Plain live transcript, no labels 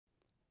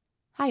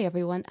Hi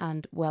everyone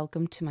and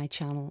welcome to my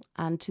channel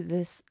and to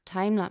this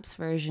time-lapse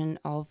version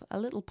of a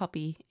little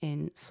puppy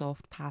in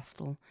soft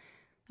pastel.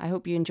 I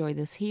hope you enjoy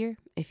this here.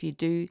 If you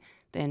do,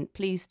 then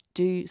please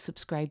do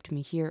subscribe to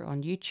me here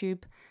on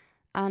YouTube.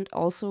 And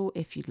also,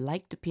 if you'd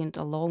like to paint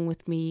along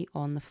with me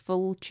on the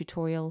full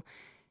tutorial,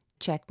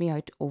 check me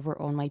out over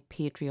on my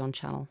Patreon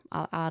channel.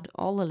 I'll add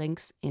all the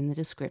links in the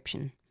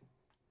description.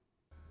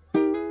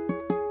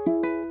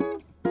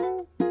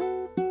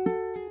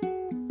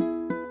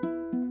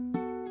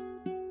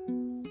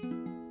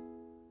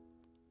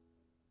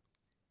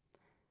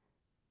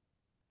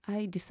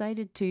 I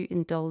decided to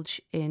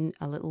indulge in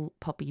a little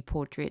puppy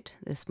portrait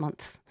this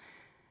month,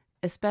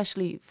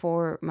 especially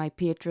for my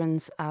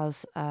patrons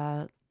as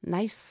a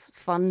nice,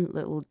 fun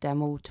little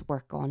demo to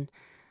work on.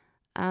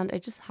 And I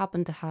just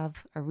happened to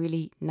have a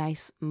really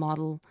nice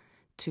model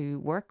to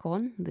work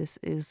on. This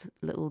is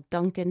little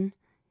Duncan,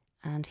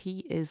 and he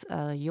is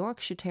a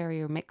Yorkshire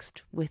Terrier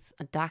mixed with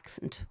a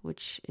Dachshund,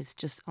 which is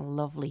just a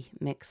lovely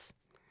mix.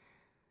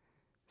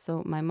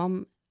 So my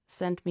mum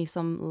sent me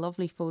some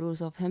lovely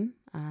photos of him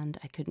and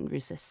I couldn't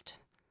resist.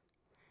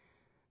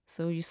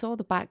 So you saw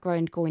the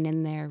background going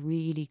in there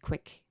really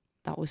quick.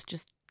 That was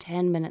just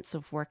 10 minutes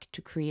of work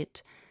to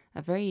create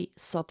a very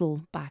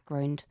subtle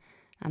background,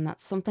 and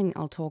that's something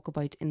I'll talk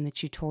about in the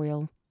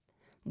tutorial.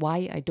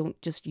 Why I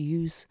don't just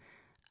use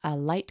a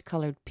light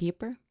coloured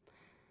paper.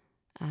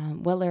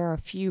 Well, there are a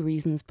few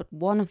reasons, but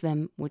one of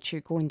them, which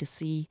you're going to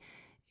see,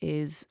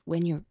 is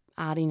when you're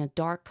adding a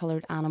dark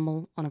coloured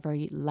animal on a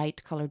very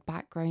light coloured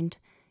background,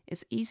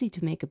 it's easy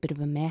to make a bit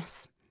of a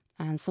mess,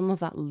 and some of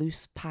that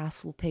loose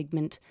pastel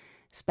pigment,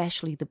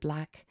 especially the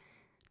black,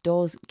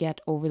 does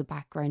get over the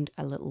background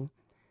a little.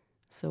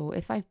 So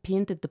if I've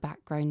painted the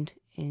background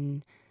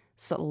in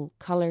subtle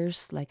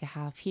colours like I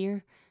have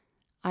here,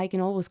 I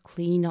can always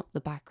clean up the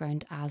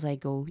background as I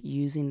go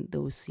using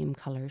those same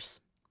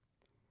colours.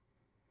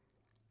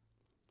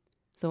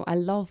 So I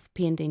love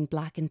painting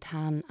black and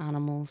tan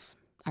animals.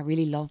 I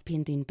really love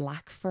painting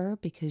black fur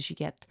because you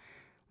get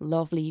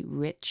lovely,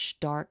 rich,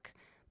 dark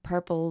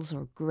purples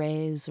or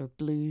greys or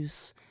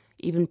blues,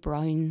 even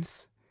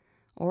browns,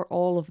 or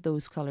all of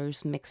those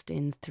colours mixed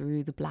in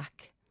through the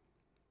black.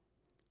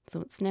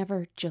 So it's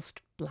never just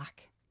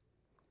black.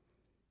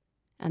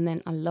 And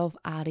then I love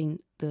adding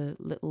the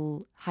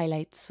little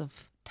highlights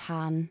of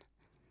tan.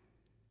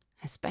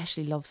 I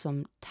especially love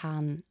some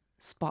tan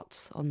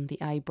spots on the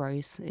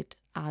eyebrows. It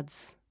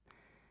adds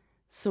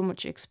so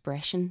much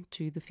expression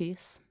to the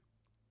face.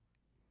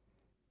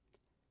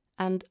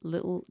 And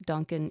little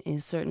Duncan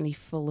is certainly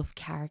full of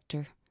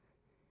character.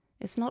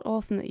 It's not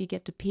often that you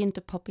get to paint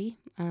a puppy,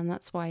 and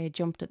that's why I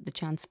jumped at the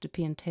chance to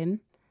paint him.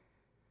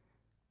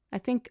 I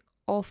think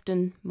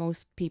often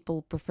most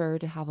people prefer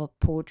to have a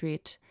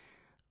portrait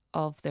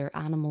of their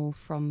animal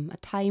from a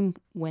time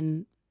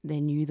when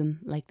they knew them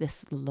like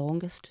this the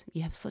longest.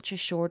 You have such a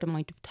short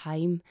amount of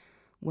time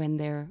when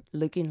they're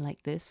looking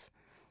like this.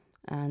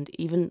 And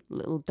even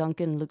little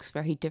Duncan looks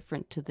very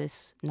different to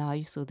this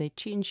now, so they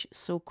change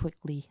so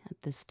quickly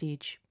at this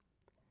stage.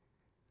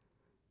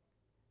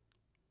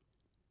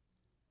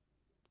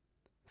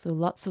 So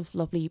lots of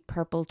lovely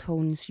purple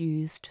tones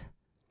used.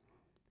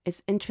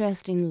 It's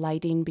interesting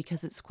lighting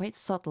because it's quite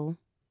subtle,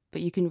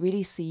 but you can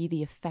really see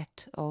the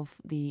effect of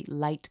the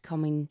light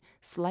coming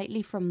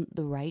slightly from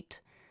the right,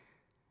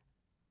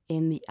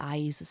 in the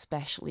eyes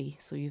especially.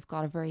 So you've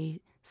got a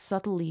very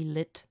subtly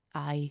lit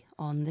eye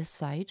on this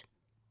side.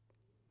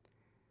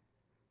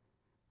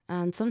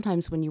 And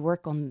sometimes when you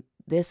work on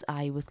this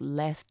eye with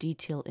less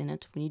detail in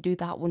it, when you do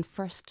that one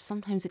first,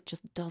 sometimes it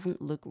just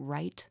doesn't look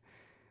right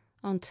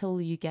until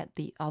you get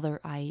the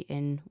other eye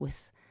in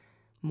with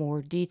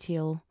more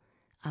detail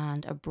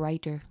and a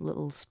brighter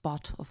little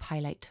spot of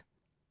highlight.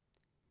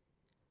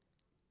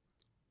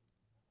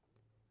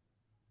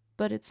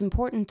 But it's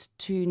important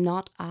to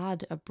not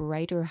add a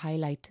brighter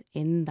highlight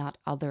in that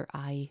other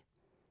eye,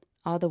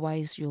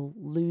 otherwise you'll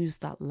lose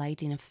that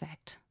lighting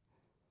effect.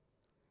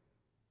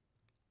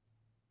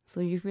 So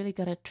you've really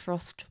got to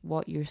trust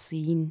what you're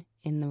seeing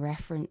in the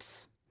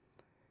reference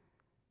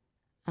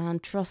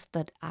and trust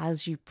that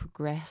as you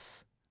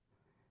progress,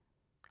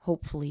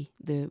 hopefully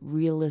the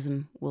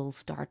realism will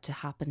start to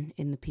happen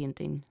in the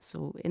painting.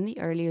 So in the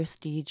earlier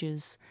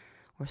stages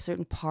or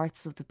certain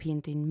parts of the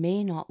painting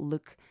may not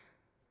look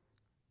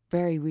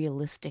very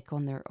realistic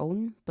on their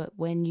own, but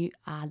when you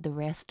add the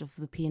rest of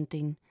the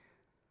painting,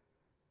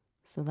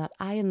 so that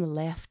eye on the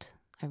left,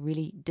 I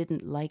really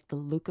didn't like the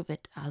look of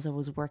it as I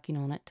was working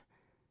on it.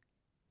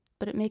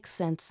 But it makes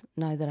sense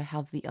now that I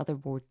have the other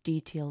more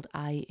detailed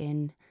eye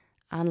in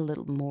and a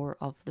little more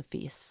of the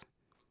face.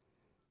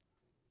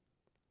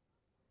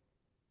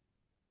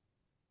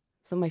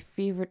 So my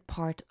favourite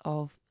part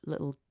of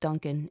little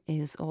Duncan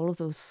is all of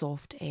those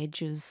soft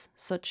edges,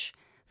 such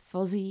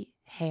fuzzy,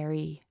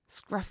 hairy,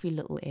 scruffy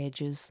little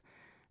edges.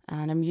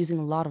 And I'm using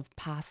a lot of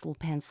pastel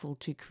pencil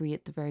to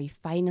create the very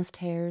finest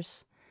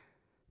hairs.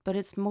 But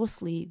it's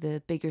mostly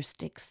the bigger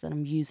sticks that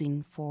I'm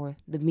using for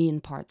the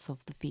main parts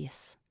of the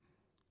face.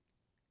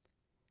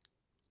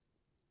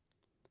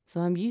 So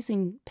I'm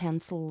using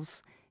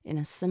pencils in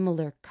a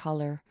similar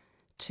colour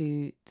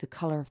to the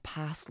colour of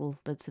pastel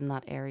that's in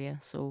that area.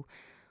 So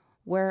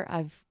where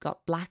I've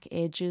got black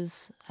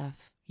edges,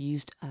 I've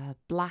used a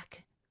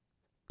black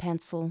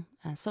pencil,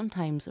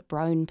 sometimes a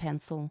brown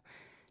pencil,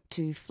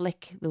 to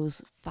flick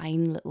those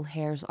fine little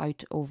hairs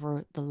out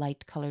over the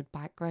light coloured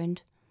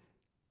background.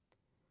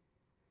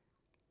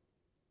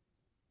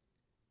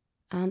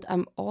 And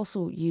I'm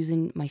also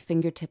using my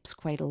fingertips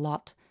quite a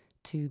lot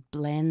to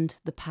blend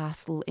the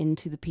pastel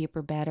into the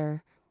paper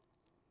better,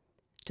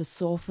 to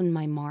soften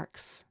my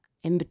marks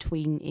in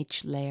between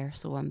each layer.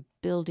 So I'm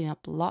building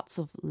up lots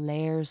of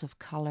layers of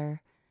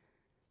colour,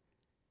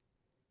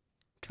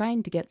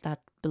 trying to get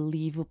that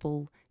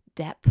believable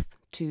depth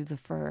to the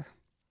fur.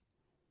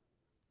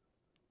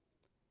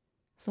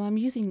 So I'm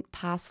using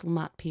pastel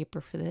matte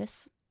paper for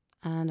this,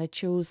 and I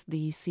chose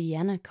the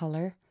sienna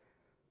colour,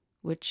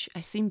 which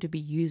I seem to be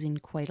using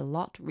quite a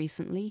lot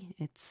recently.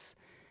 It's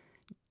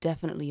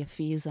definitely a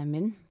phase I'm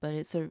in, but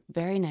it's a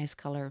very nice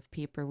colour of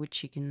paper,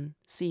 which you can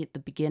see at the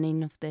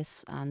beginning of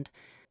this, and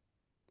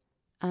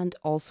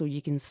also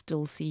you can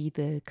still see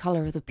the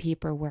colour of the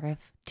paper where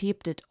I've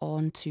taped it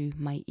onto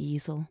my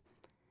easel.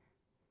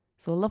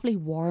 So a lovely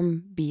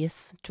warm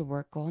base to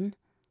work on.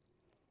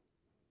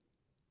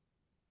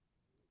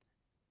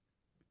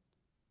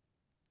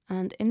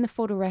 And in the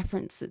photo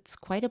reference, it's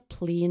quite a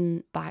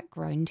plain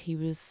background. He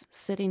was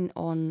sitting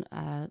on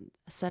a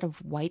set of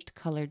white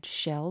coloured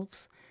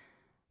shelves.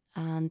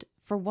 And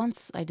for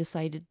once, I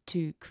decided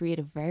to create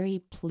a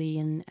very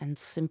plain and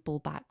simple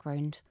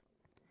background.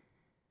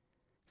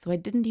 So I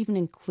didn't even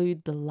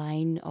include the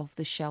line of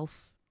the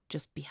shelf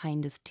just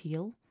behind his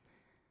tail.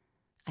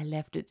 I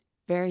left it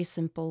very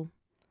simple,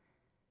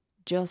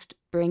 just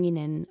bringing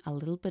in a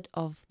little bit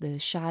of the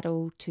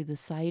shadow to the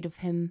side of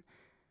him,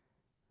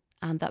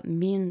 and that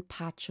main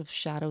patch of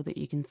shadow that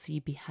you can see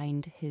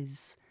behind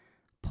his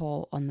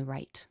paw on the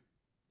right.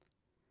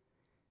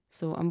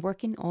 So I'm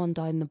working on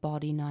down the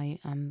body now.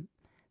 I'm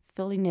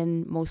filling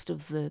in most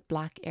of the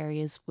black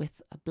areas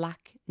with a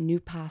black new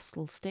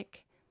pastel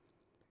stick.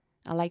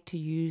 I like to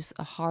use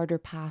a harder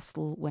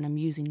pastel when I'm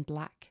using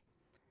black.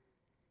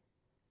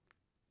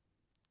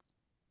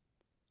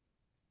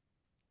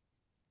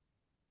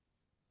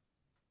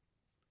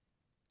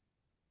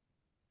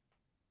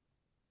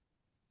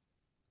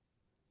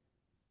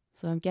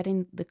 So I'm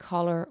getting the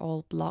collar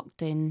all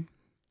blocked in,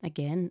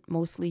 again,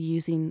 mostly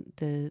using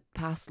the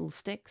pastel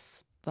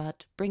sticks,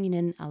 but bringing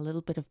in a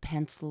little bit of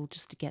pencil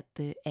just to get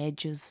the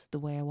edges the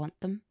way I want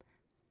them.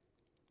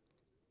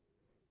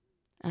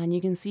 And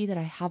you can see that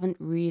I haven't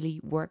really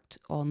worked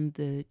on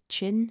the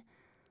chin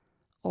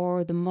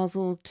or the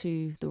muzzle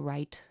to the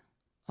right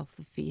of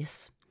the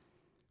face.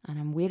 And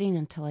I'm waiting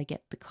until I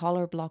get the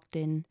collar blocked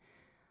in,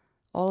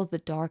 all of the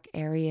dark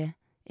area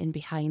in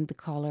behind the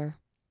collar.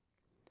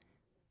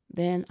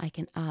 Then I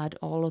can add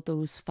all of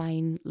those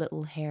fine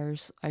little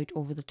hairs out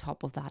over the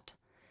top of that.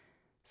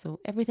 So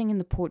everything in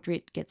the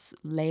portrait gets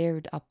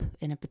layered up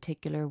in a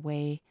particular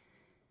way.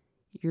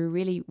 You're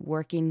really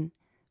working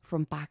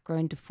from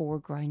background to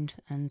foreground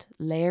and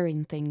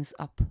layering things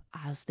up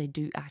as they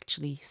do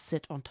actually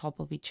sit on top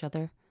of each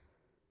other.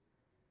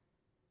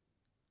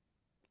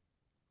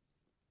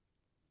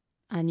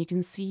 And you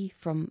can see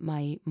from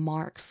my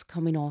marks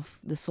coming off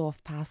the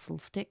soft pastel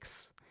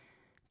sticks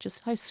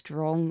just how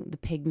strong the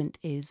pigment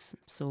is.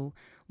 So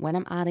when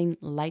I'm adding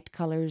light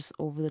colours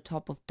over the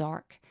top of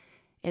dark,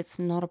 it's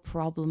not a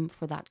problem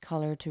for that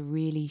colour to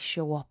really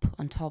show up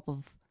on top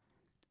of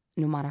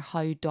no matter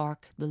how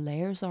dark the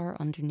layers are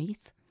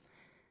underneath.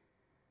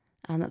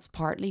 And that's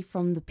partly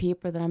from the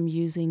paper that I'm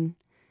using.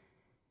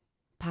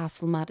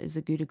 Pastel matte is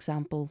a good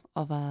example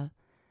of a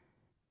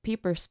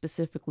paper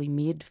specifically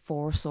made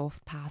for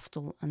soft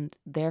pastel, and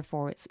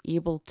therefore it's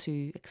able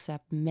to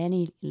accept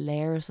many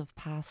layers of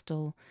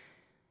pastel.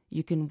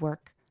 You can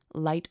work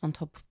light on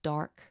top of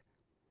dark.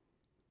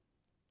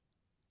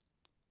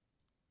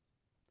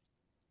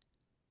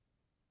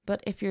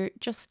 But if you're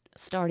just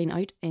starting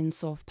out in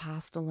soft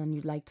pastel and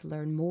you'd like to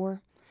learn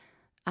more,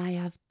 I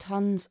have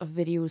tons of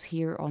videos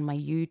here on my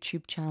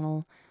YouTube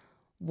channel.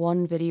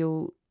 One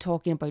video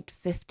talking about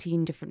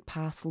 15 different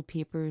pastel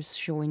papers,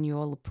 showing you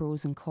all the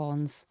pros and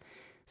cons.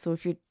 So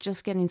if you're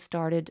just getting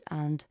started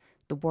and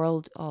the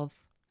world of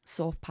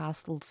soft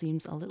pastel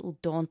seems a little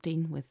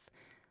daunting with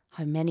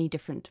how many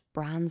different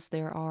brands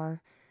there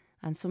are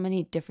and so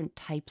many different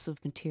types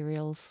of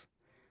materials,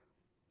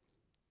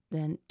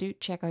 then do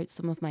check out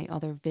some of my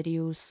other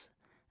videos,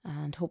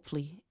 and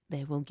hopefully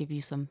they will give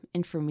you some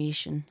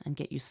information and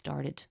get you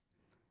started.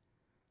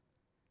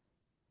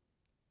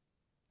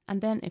 And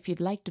then if you'd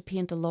like to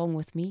paint along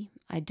with me,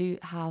 I do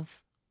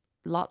have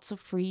lots of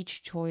free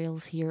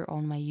tutorials here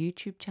on my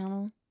YouTube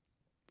channel.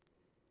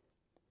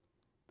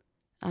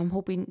 I'm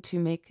hoping to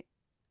make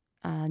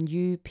a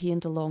new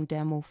paint along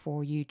demo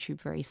for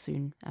YouTube very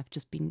soon. I've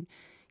just been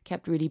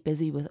kept really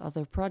busy with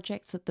other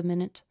projects at the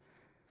minute.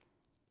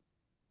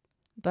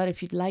 But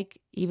if you'd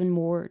like even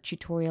more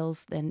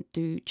tutorials, then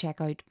do check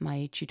out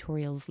my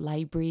tutorials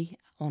library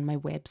on my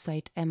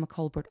website,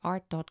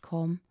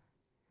 emmacolbertart.com.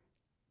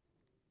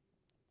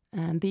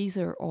 And these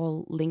are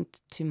all linked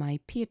to my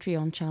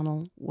Patreon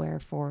channel, where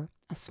for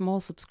a small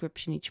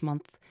subscription each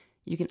month,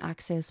 you can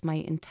access my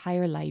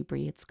entire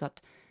library. It's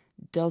got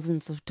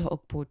dozens of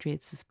dog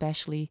portraits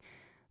especially,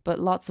 but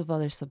lots of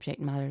other subject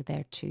matter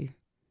there too.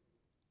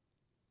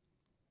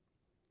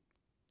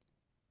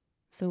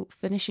 So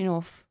finishing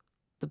off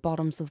the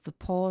bottoms of the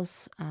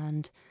paws,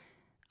 and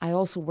I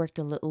also worked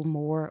a little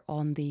more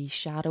on the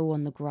shadow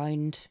on the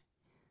ground.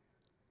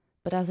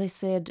 But as I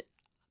said,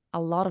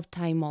 a lot of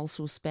time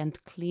also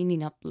spent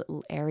cleaning up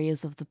little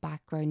areas of the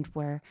background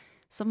where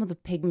some of the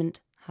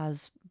pigment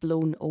has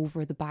blown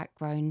over the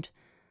background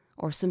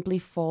or simply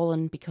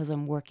fallen because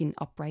I'm working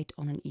upright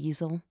on an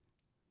easel.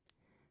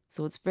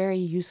 So it's very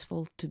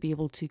useful to be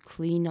able to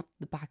clean up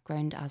the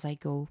background as I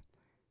go.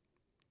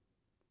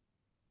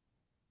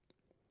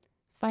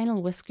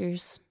 Final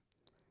whiskers,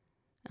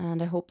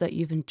 and I hope that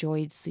you've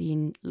enjoyed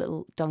seeing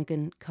little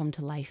Duncan come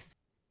to life.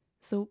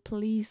 So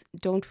please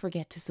don't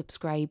forget to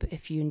subscribe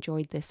if you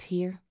enjoyed this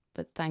here,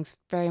 but thanks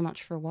very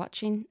much for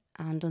watching,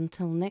 and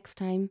until next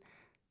time,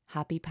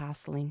 happy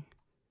pasteling.